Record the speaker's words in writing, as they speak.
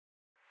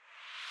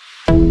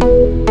What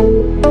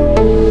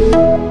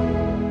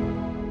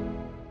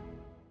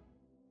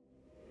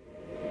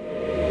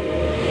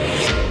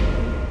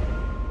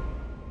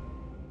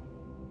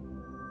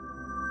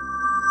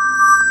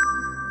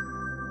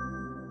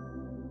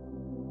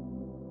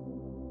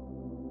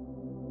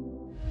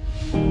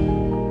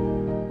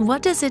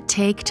does it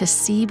take to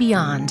see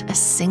beyond a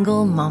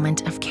single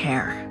moment of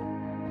care?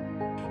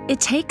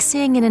 It takes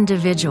seeing an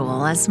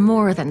individual as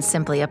more than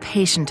simply a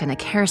patient in a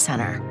care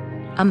center,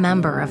 a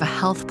member of a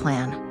health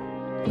plan,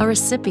 a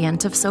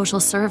recipient of social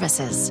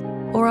services,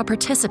 or a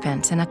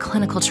participant in a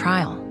clinical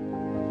trial.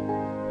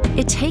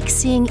 It takes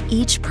seeing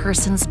each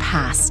person's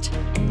past,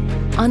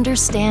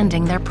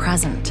 understanding their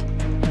present,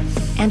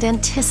 and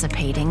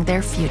anticipating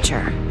their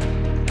future.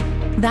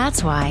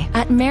 That's why,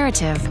 at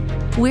Merative,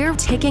 we're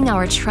taking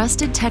our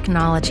trusted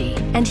technology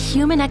and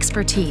human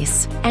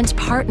expertise and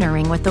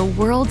partnering with the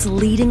world's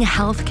leading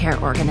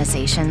healthcare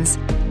organizations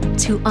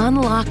to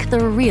unlock the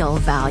real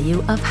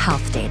value of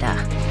health data.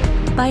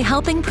 By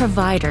helping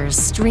providers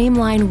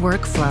streamline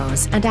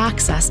workflows and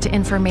access to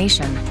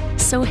information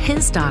so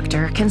his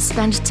doctor can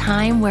spend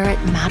time where it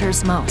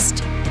matters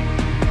most.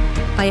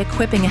 By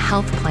equipping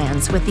health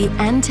plans with the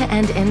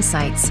end-to-end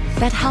insights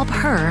that help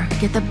her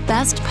get the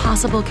best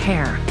possible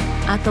care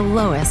at the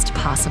lowest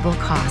possible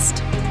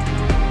cost.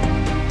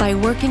 By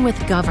working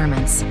with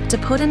governments to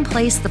put in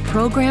place the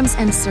programs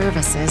and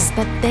services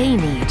that they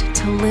need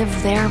to live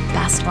their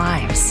best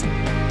lives.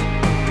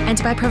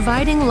 And by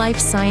providing life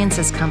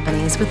sciences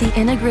companies with the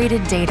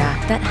integrated data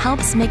that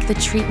helps make the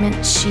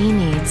treatment she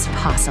needs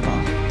possible.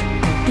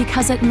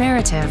 Because at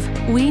Merative,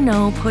 we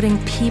know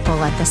putting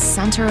people at the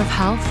center of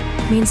health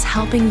means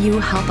helping you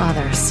help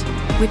others,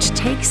 which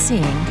takes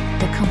seeing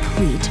the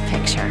complete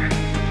picture.